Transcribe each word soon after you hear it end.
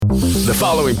The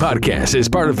following podcast is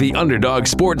part of the Underdog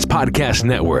Sports Podcast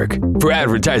Network. For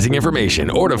advertising information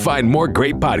or to find more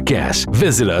great podcasts,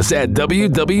 visit us at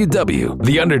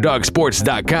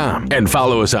www.theunderdogsports.com and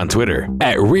follow us on Twitter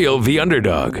at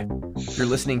RealTheUnderdog. You're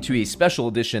listening to a special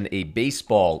edition, a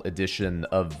baseball edition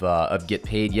of Get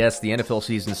Paid. Yes, the NFL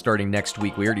season starting next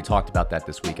week. We already talked about that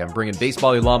this week. I'm bringing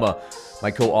Baseball Ulama,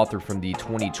 my co-author from the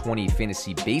 2020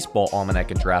 Fantasy Baseball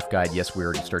Almanac and Draft Guide. Yes, we're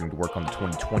already starting to work on the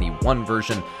 2021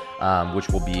 version, which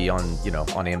will be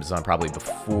on Amazon probably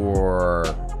before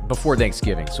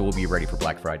Thanksgiving. So we'll be ready for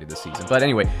Black Friday this season. But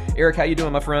anyway, Eric, how you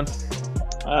doing, my friend?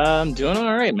 I'm doing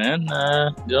all right, man.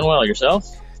 Doing well. Yourself?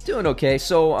 Doing okay.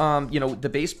 So, the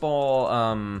baseball,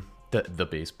 the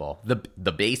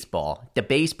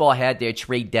baseball had their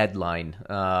trade deadline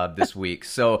this week.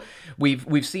 So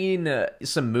we've seen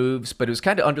some moves, but it was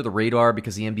kind of under the radar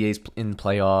because the NBA's in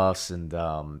playoffs, and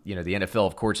the NFL,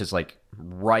 of course, is like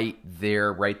right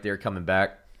there coming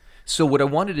back. So what I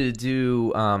wanted to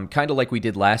do, kind of like we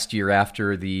did last year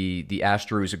after the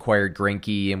Astros acquired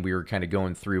Greinke and we were kind of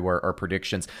going through our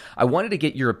predictions, I wanted to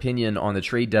get your opinion on the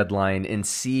trade deadline and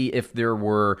see if there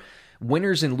were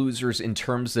winners and losers in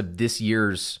terms of this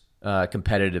year's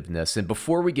competitiveness. And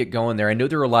before we get going there, I know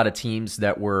there are a lot of teams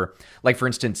that were, like for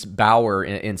instance, Bauer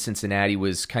in Cincinnati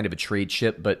was kind of a trade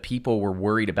chip, but people were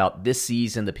worried about this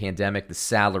season, the pandemic, the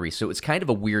salary. So it's kind of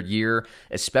a weird year,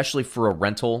 especially for a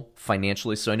rental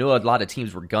financially. So I know a lot of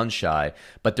teams were gun shy,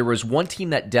 but there was one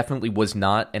team that definitely was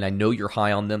not, and I know you're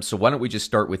high on them. So why don't we just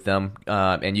start with them,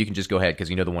 and you can just go ahead because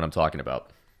you know the one I'm talking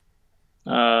about.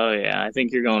 Oh, yeah. I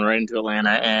think you're going right into Atlanta,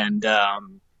 and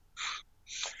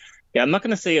yeah, I'm not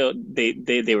going to say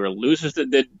they were losers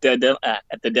at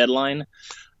the deadline.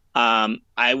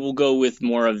 I will go with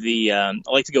more of the I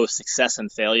like to go with success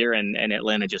and failure, and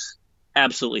Atlanta just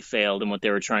absolutely failed in what they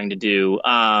were trying to do.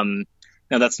 Now,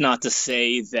 that's not to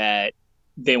say that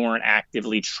they weren't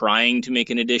actively trying to make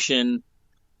an addition,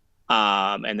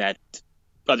 and that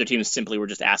other teams simply were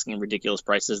just asking ridiculous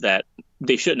prices that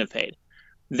they shouldn't have paid.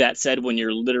 That said, when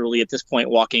you're literally at this point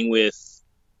walking with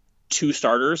two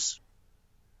starters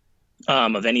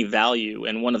of any value,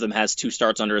 and one of them has two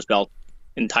starts under his belt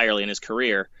entirely in his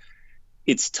career,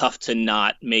 it's tough to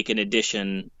not make an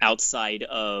addition outside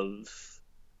of,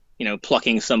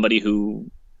 plucking somebody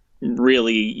who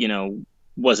really,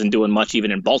 wasn't doing much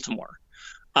even in Baltimore.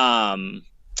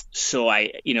 So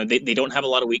they don't have a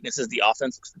lot of weaknesses. The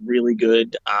offense looks really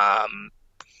good.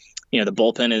 The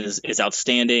bullpen is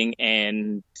outstanding,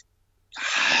 and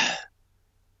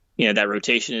that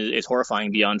rotation is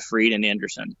horrifying beyond Fried and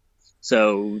Anderson.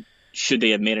 So should they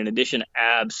have made an addition?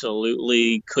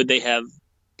 Absolutely. Could they have?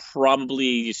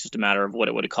 Probably. It's just a matter of what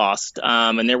it would have cost.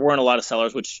 And there weren't a lot of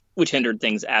sellers, which hindered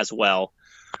things as well.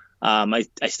 I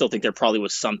still think there probably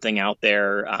was something out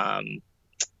there.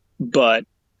 But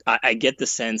I get the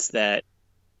sense that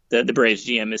the Braves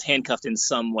GM is handcuffed in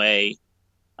some way,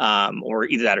 or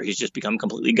either that or he's just become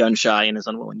completely gun shy and is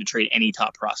unwilling to trade any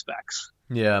top prospects.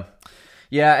 Yeah.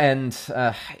 Yeah, and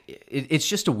it's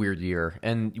just a weird year,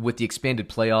 and with the expanded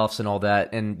playoffs and all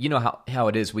that, and you know how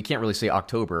it is. We can't really say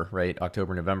October, right?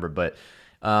 October, November, but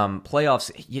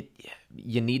playoffs,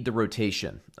 you need the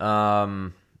rotation.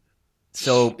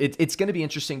 So it's going to be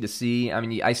interesting to see. I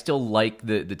mean, I still like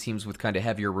the teams with kind of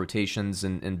heavier rotations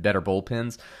and better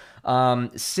bullpens.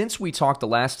 Since we talked the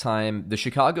last time, the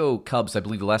Chicago Cubs, I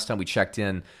believe the last time we checked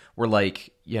in, were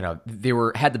like, they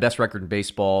had the best record in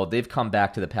baseball. They've come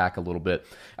back to the pack a little bit.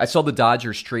 I saw the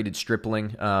Dodgers traded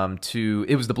Stripling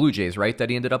it was the Blue Jays, right, that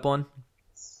he ended up on?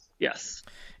 Yes.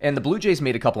 And the Blue Jays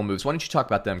made a couple of moves. Why don't you talk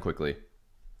about them quickly?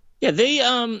 Yeah, they,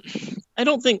 I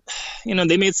don't think,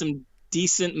 they made some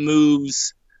decent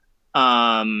moves.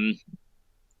 I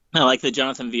like the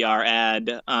Jonathan VR ad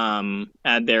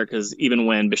there, because even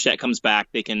when Bichette comes back,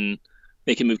 they can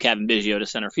move Kevin Biggio to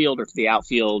center field or to the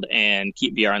outfield and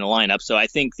keep VR in the lineup. So I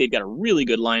think they've got a really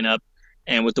good lineup.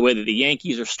 And with the way that the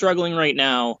Yankees are struggling right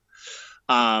now,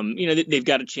 they've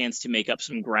got a chance to make up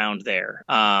some ground there.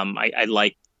 I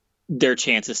like their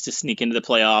chances to sneak into the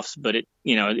playoffs, but it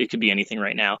could be anything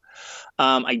right now.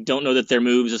 I don't know that their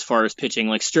moves as far as pitching,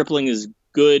 like Stripling is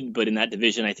good, but in that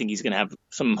division, I think he's going to have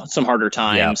some harder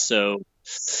times. Yeah. So,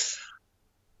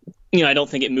 I don't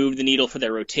think it moved the needle for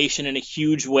their rotation in a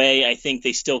huge way. I think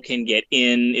they still can get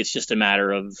in. It's just a matter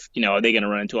of, are they going to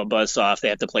run into a buzzsaw if they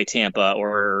have to play Tampa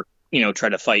or, try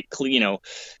to fight,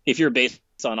 if you're based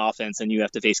on offense and you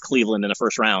have to face Cleveland in the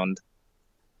first round,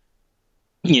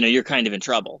 you're kind of in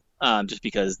trouble, just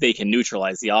because they can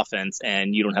neutralize the offense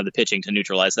and you don't have the pitching to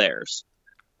neutralize theirs.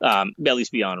 At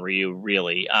least beyond Ryu,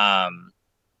 really.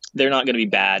 They're not going to be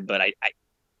bad, but I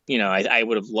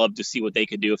would have loved to see what they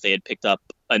could do if they had picked up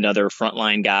another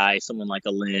frontline guy, someone like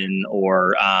a Lynn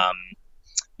or,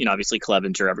 obviously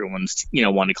Clevenger. Everyone's,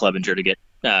 wanted Clevenger to get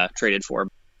traded for.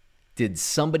 Did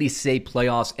somebody say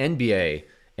playoffs? NBA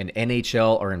and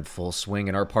NHL are in full swing,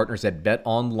 and our partners at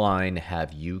BetOnline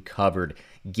have you covered.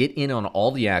 Get in on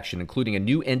all the action, including a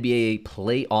new NBA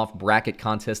playoff bracket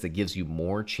contest that gives you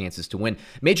more chances to win.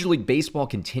 Major League Baseball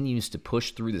continues to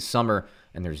push through the summer,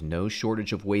 and there's no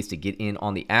shortage of ways to get in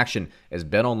on the action, as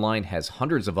BetOnline has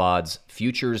hundreds of odds,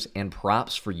 futures, and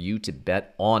props for you to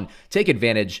bet on. Take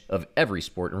advantage of every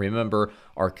sport, and remember,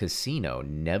 our casino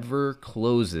never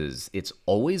closes. It's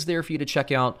always there for you to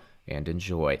check out and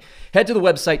enjoy. Head to the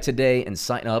website today and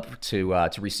sign up to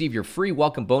receive your free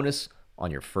welcome bonus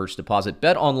on your first deposit.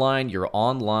 BetOnline, your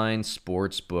online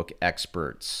sportsbook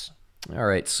experts. All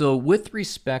right, so with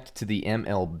respect to the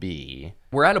MLB,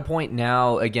 we're at a point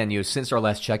now, again, since our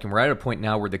last check-in, we're at a point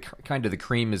now where the kind of the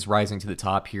cream is rising to the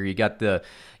top here. You got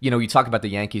you talk about the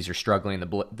Yankees are struggling,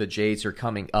 the Jays are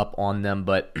coming up on them,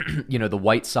 but, the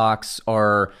White Sox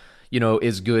are,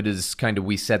 as good as kind of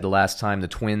we said the last time, the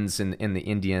Twins and the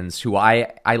Indians, who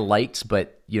I liked,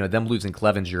 but, them losing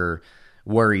Clevenger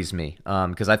worries me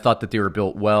because I thought that they were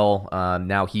built well.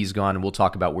 Now he's gone, and we'll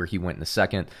talk about where he went in a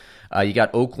second. You got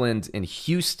Oakland and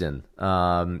Houston,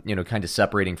 kind of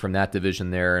separating from that division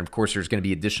there. And, of course, there's going to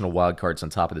be additional wild cards on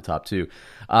top of the top two.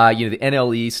 The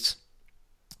NL East,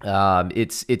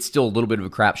 it's still a little bit of a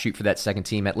crapshoot for that second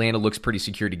team. Atlanta looks pretty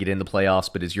secure to get in the playoffs,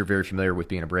 but as you're very familiar with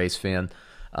being a Braves fan,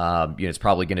 it's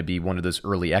probably going to be one of those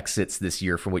early exits this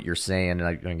year from what you're saying.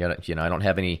 And I don't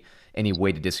have any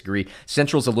way to disagree.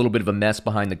 Central's a little bit of a mess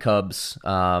behind the Cubs,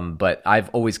 but I've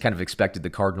always kind of expected the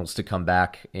Cardinals to come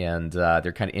back, and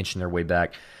they're kind of inching their way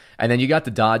back. And then you got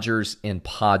the Dodgers and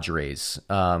Padres,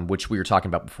 which we were talking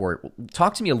about before.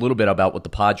 Talk to me a little bit about what the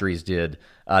Padres did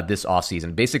this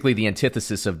offseason. Basically the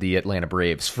antithesis of the Atlanta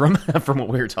Braves from what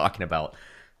we were talking about.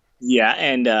 Yeah,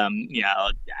 and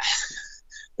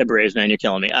the Braves, man, you're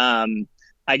killing me.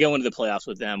 I go into the playoffs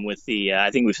with them with the, I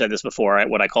think we've said this before, right,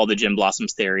 what I call the Jim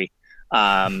Blossoms theory.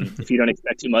 If you don't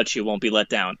expect too much, you won't be let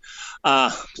down. So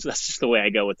that's just the way I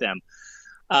go with them.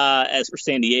 As for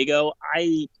San Diego,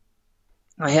 I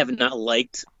have not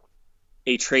liked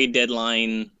a trade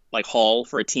deadline like haul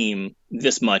for a team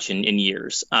this much in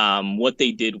years. What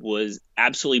they did was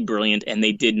absolutely brilliant, and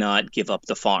they did not give up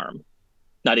the farm.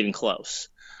 Not even close.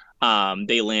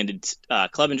 They landed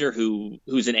Clevenger,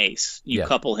 who's an ace. You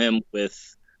couple him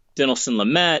with Dinelson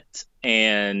Lamet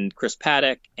and Chris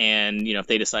Paddock, and if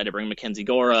they decide to bring Mackenzie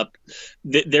Gore up,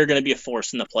 they're going to be a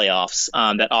force in the playoffs.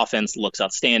 That offense looks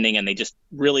outstanding, and they just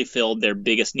really filled their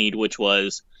biggest need, which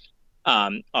was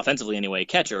offensively anyway,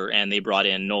 catcher. And they brought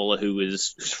in Nola, who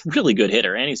is a really good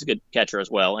hitter, and he's a good catcher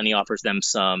as well. And he offers them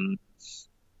some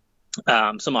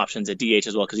options at DH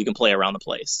as well, because he can play around the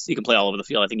place. He can play all over the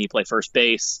field. I think he play first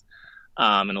base.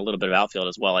 And a little bit of outfield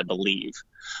as well, I believe.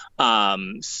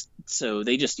 So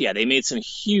they made some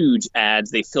huge adds.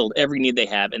 They filled every need they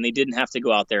have, and they didn't have to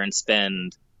go out there and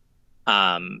spend,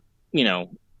 they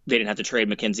didn't have to trade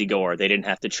Mackenzie Gore. They didn't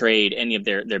have to trade any of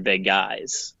their big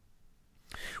guys.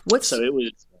 So it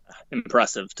was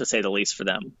impressive, to say the least, for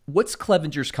them. What's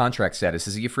Clevenger's contract status?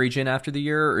 Is he a free agent after the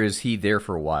year, or is he there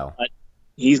for a while?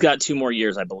 He's got 2 more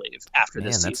years, I believe, after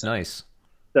this season. That's nice.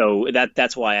 So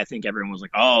that's why I think everyone was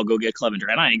like, oh, go get Clevenger.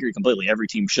 And I agree completely. Every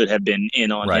team should have been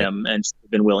in on him and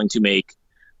been willing to make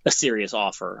a serious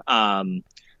offer.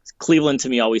 Cleveland, to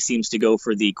me, always seems to go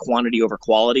for the quantity over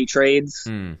quality trades.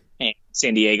 And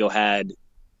San Diego had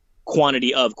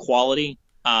quantity of quality.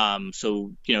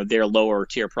 So, their lower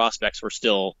tier prospects were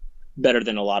still better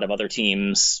than a lot of other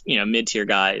teams, mid-tier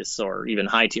guys or even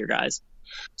high-tier guys.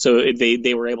 So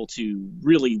they were able to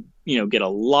really, get a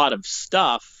lot of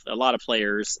stuff, a lot of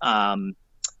players. I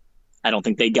don't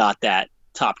think they got that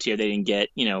top tier. They didn't get,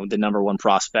 the number one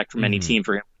prospect from any team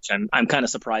for him, which I'm kind of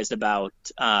surprised about.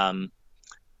 I'm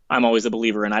always a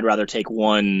believer, and I'd rather take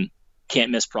one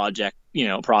can't miss prospect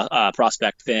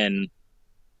than,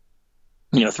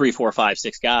 3, 4, 5,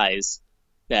 6 guys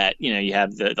that, you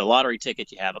have the lottery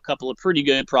ticket, you have a couple of pretty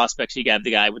good prospects. You have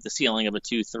the guy with the ceiling of a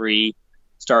 2-3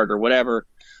 start or whatever.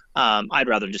 I'd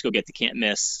rather just go get the can't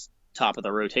miss top of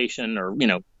the rotation or,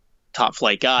 top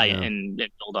flight guy and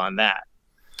build on that.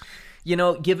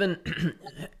 Given,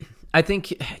 I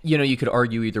think, you could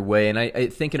argue either way. And I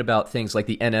thinking about things like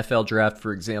the NFL draft,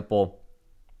 for example,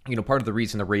 part of the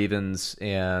reason the Ravens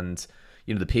and,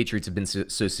 the Patriots have been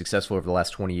so successful over the last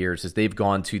 20 years is they've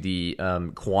gone to the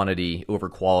quantity over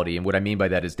quality. And what I mean by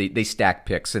that is they stack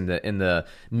picks in the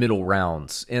middle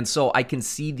rounds. And so I can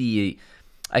see the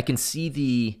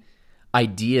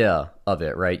idea of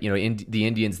it, right? The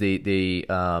Indians, they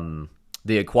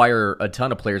they acquire a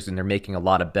ton of players and they're making a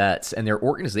lot of bets, and their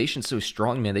organization's so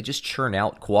strong, man. They just churn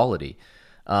out quality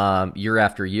year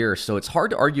after year. So it's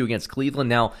hard to argue against Cleveland.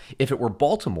 Now, if it were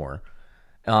Baltimore,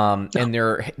 and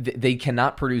they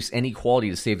cannot produce any quality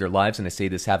to save their lives, and I say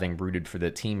this having rooted for the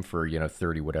team for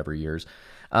 30 whatever years.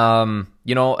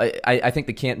 I think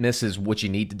the can't miss is what you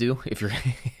need to do if you're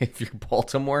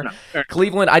Baltimore. No.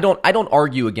 Cleveland, I don't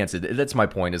argue against it. That's my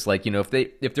point. Is like,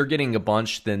 if they're getting a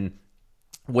bunch, then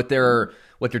what they're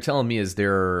telling me is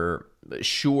they're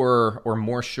sure or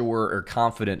more sure or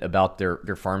confident about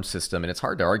their farm system, and it's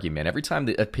hard to argue, man. Every time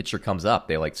a pitcher comes up,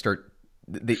 they start.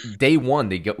 Day one,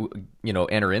 they go,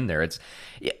 enter in there.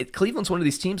 Cleveland's one of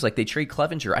these teams, like they trade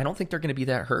Clevenger. I don't think they're going to be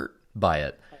that hurt by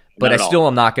it. But I still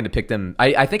am not going to pick them.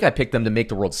 I think I picked them to make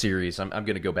the World Series. I'm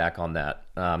going to go back on that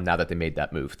now that they made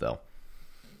that move, though.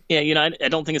 Yeah, I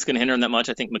don't think it's going to hinder them that much.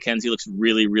 I think McKenzie looks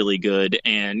really, really good.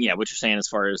 And yeah, what you're saying as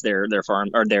far as their farm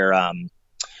or their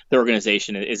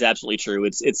organization is absolutely true.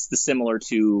 It's similar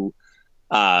to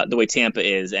the way Tampa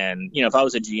is. And, if I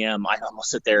was a GM, I'd almost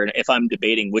sit there, and if I'm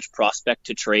debating which prospect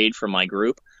to trade from my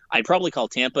group, I'd probably call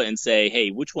Tampa and say,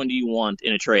 hey, which one do you want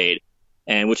in a trade?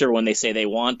 And whichever one they say they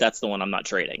want, that's the one I'm not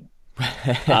trading.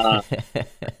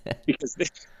 Because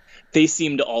they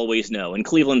seem to always know. And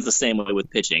Cleveland's the same way with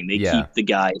pitching. They keep the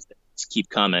guys that just keep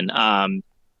coming.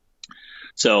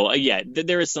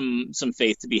 There is some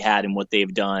faith to be had in what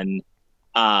they've done.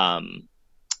 I'm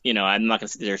not going to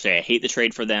sit there and say I hate the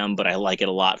trade for them, but I like it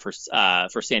a lot for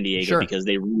San Diego because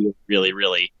they really, really,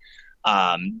 really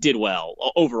did well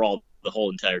overall. The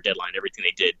whole entire deadline, everything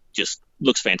they did just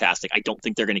looks fantastic. I don't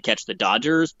think they're going to catch the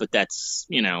Dodgers, but that's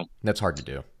hard to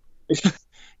do.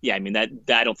 Yeah, I mean that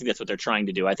I don't think that's what they're trying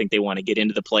to do. I think they want to get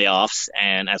into the playoffs,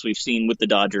 and as we've seen with the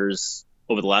Dodgers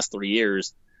over the last 3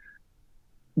 years,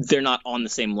 they're not on the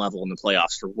same level in the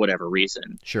playoffs for whatever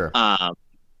reason. Sure.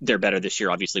 They're better this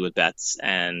year, obviously, with Betts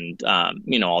and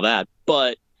all that,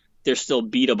 but they're still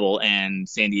beatable, and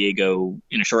San Diego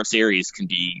in a short series can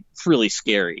be really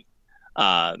scary.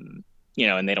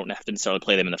 And they don't have to necessarily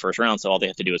play them in the first round, so all they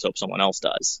have to do is hope someone else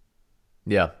does.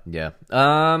 Yeah.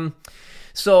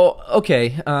 So, okay,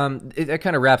 that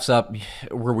kind of wraps up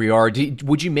where we are.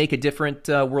 Would you make a different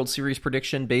World Series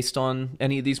prediction based on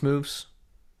any of these moves?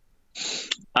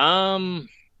 God,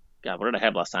 what did I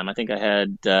have last time? I think I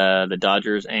had the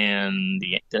Dodgers and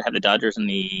did I have the Dodgers and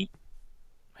the...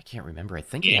 I can't remember. I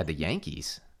think I had the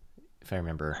Yankees, if I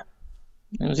remember.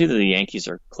 It was either the Yankees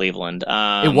or Cleveland.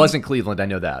 It wasn't Cleveland. I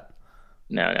know that.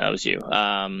 No, it was you.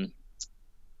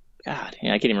 God, I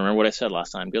can't even remember what I said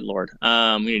last time. Good Lord.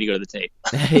 We need to go to the tape.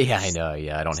 Yeah, I know.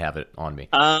 Yeah, I don't have it on me.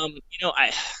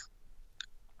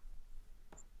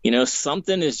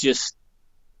 Something is just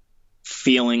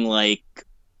feeling like,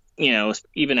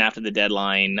 even after the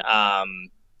deadline, I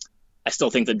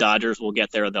still think the Dodgers will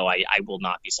get there, though I will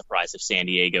not be surprised if San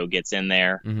Diego gets in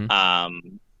there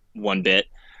one bit.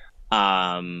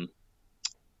 I'm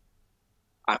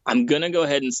going to go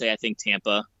ahead and say I think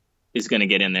Tampa is going to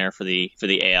get in there for the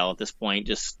AL at this point.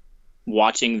 Just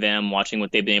watching them, watching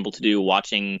what they've been able to do,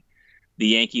 watching the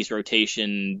Yankees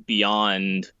rotation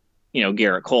beyond,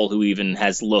 Garrett Cole, who even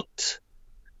has looked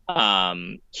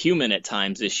human at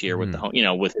times this year with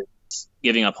with his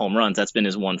giving up home runs. That's been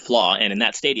his one flaw. And in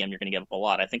that stadium, you're going to give up a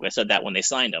lot. I think I said that when they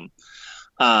signed him.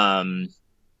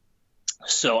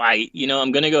 So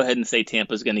I'm going to go ahead and say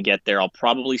Tampa's going to get there. I'll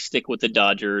probably stick with the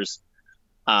Dodgers.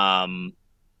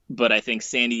 But I think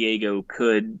San Diego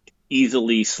could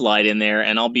easily slide in there.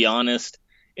 And I'll be honest,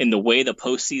 in the way the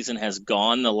postseason has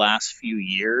gone the last few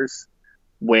years,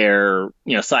 where,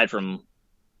 aside from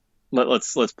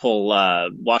let's pull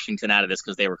Washington out of this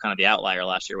because they were kind of the outlier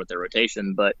last year with their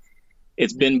rotation, but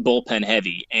it's been bullpen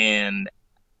heavy. And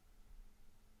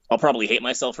I'll probably hate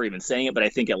myself for even saying it, but I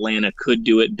think Atlanta could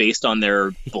do it based on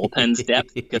their bullpen's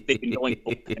depth because they've been going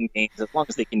bullpen games as long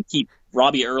as they can keep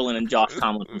Robbie Erlin and Josh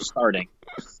Tomlin from starting.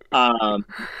 Glutton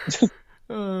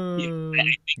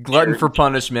for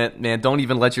punishment, man. Don't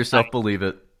even let yourself believe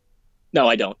it. No,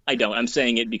 I don't. I'm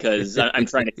saying it because I'm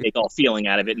trying to take all feeling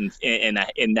out of it,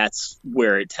 and that's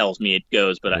where it tells me it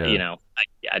goes. But I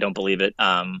don't believe it.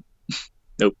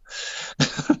 Nope.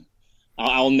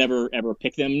 I'll never ever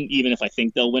pick them, even if I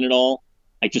think they'll win it all.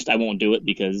 I won't do it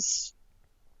because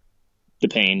the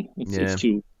pain. It's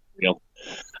too real.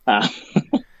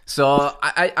 So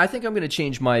I think I'm going to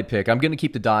change my pick. I'm going to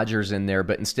keep the Dodgers in there,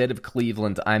 but instead of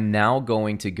Cleveland, I'm now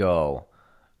going to go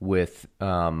with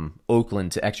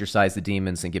Oakland to exercise the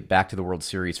demons and get back to the World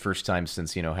Series. First time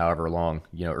since, however long,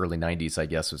 early 90s, I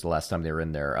guess, was the last time they were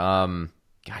in there. God,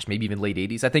 maybe even late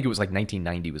 80s. I think it was like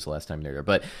 1990 was the last time they were there.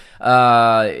 But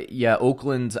yeah,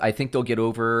 Oakland, I think they'll get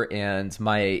over. And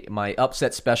my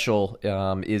upset special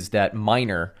is that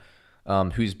Minor,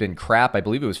 who's been crap. I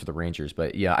believe it was for the Rangers.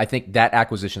 But yeah, I think that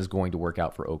acquisition is going to work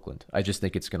out for Oakland. I just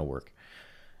think it's going to work.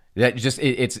 That just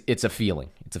it's a feeling.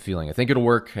 It's a feeling. I think it'll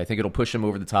work. I think it'll push them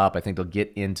over the top. I think they'll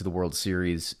get into the World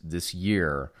Series this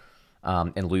year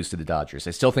and lose to the Dodgers.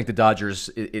 I still think the Dodgers,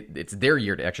 it's their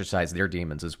year to exercise their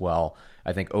demons as well.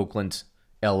 I think Oakland,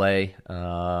 LA,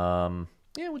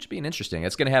 which would be interesting.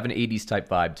 It's going to have an 80s type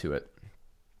vibe to it.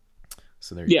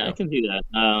 So there you go. I can see that.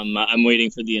 I'm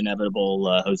waiting for the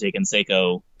inevitable Jose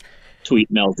Canseco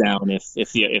tweet meltdown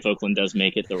if Oakland does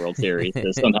make it to the World Series.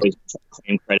 So somehow he's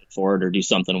claim credit for it or do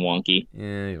something wonky.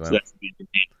 Yeah, well. So that's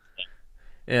entertaining.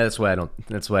 Yeah, that's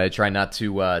why I try not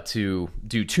to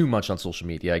do too much on social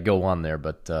media. I go on there,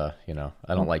 but I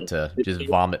don't like to just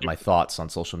vomit my thoughts on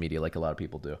social media like a lot of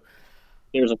people do.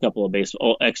 There's a couple of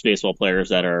ex-baseball players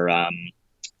that are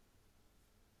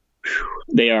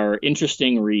they are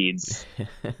interesting reads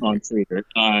on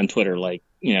Twitter. Like,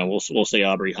 we'll say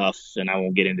Aubrey Huff, and I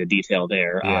won't get into detail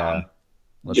there. Yeah,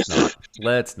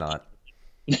 let's not.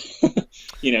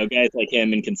 Guys like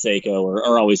him and Canseco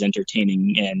are always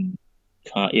entertaining, and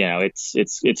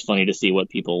it's funny to see what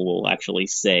people will actually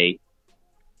say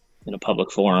in a public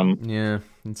forum. Yeah,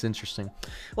 it's interesting.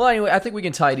 Well, anyway, I think we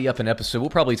can tidy up an episode. We'll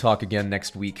probably talk again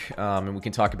next week, and we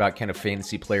can talk about kind of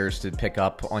fantasy players to pick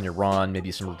up on your run,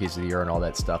 maybe some rookies of the year and all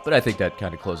that stuff. But I think that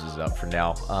kind of closes it up for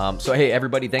now. So, hey,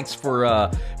 everybody, thanks for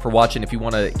watching. If you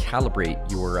want to calibrate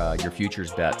your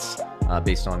futures bets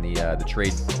based on the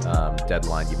trade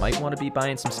deadline, you might want to be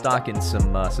buying some stock in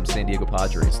some San Diego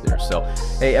Padres there. So,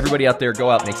 hey, everybody out there,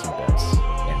 go out, make some bets,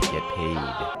 and get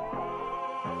paid.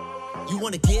 You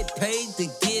want to get paid? Then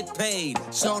get paid.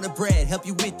 Sean and Brad help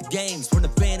you with the games. From the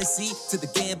fantasy to the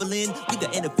gambling, we the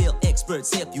NFL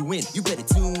experts help you win. You better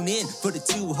tune in for the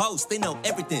two hosts. They know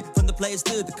everything from the players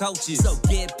to the coaches. So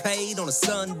get paid on a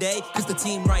Sunday, cause the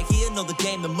team right here know the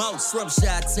game the most. From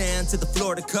Chi-Town to the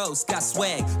Florida coast. Got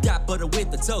swag, got butter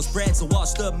with the toast. Brad's a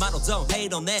washed up model, don't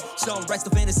hate on that. Sean writes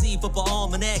the fantasy football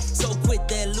almanac. So quit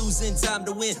that losing time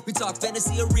to win. We talk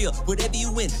fantasy or real, whatever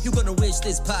you win. You're gonna wish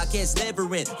this podcast never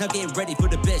end. Now get ready for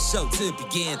the best show to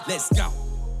begin. Let's go.